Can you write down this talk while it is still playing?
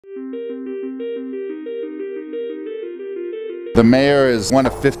The mayor is one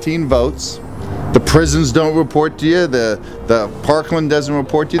of 15 votes. The prisons don't report to you, the Parkland doesn't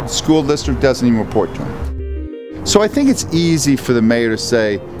report to you, the school district doesn't even report to him. So I think it's easy for the mayor to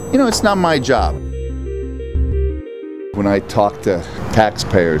say, you know, it's not my job. When I talk to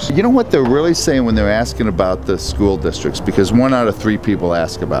taxpayers, you know what they're really saying when they're asking about the school districts? Because 1 out of 3 people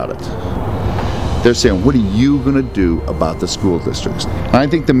ask about it. They're saying, what are you going to do about the school districts? And I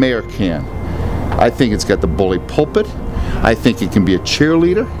think the mayor can. I think it's got the bully pulpit. I think it can be a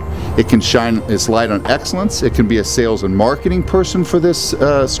cheerleader. It can shine its light on excellence. It can be a sales and marketing person for this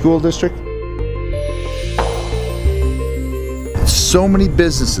school district. So many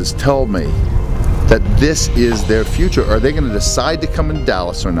businesses tell me that this is their future. Are they going to decide to come in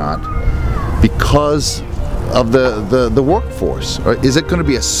Dallas or not because of the workforce? Or is it going to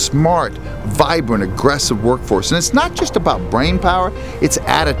be a smart, vibrant, aggressive workforce? And it's not just about brain power, it's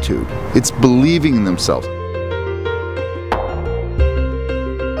attitude. It's believing in themselves.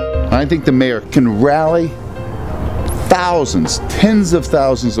 I think the mayor can rally thousands, tens of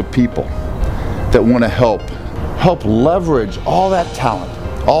thousands of people that want to help leverage all that talent,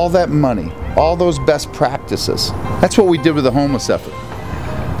 all that money, all those best practices. That's what we did with the homeless effort.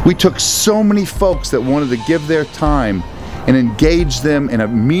 We took so many folks that wanted to give their time and engage them in a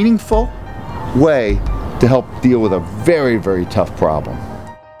meaningful way to help deal with a very, very tough problem.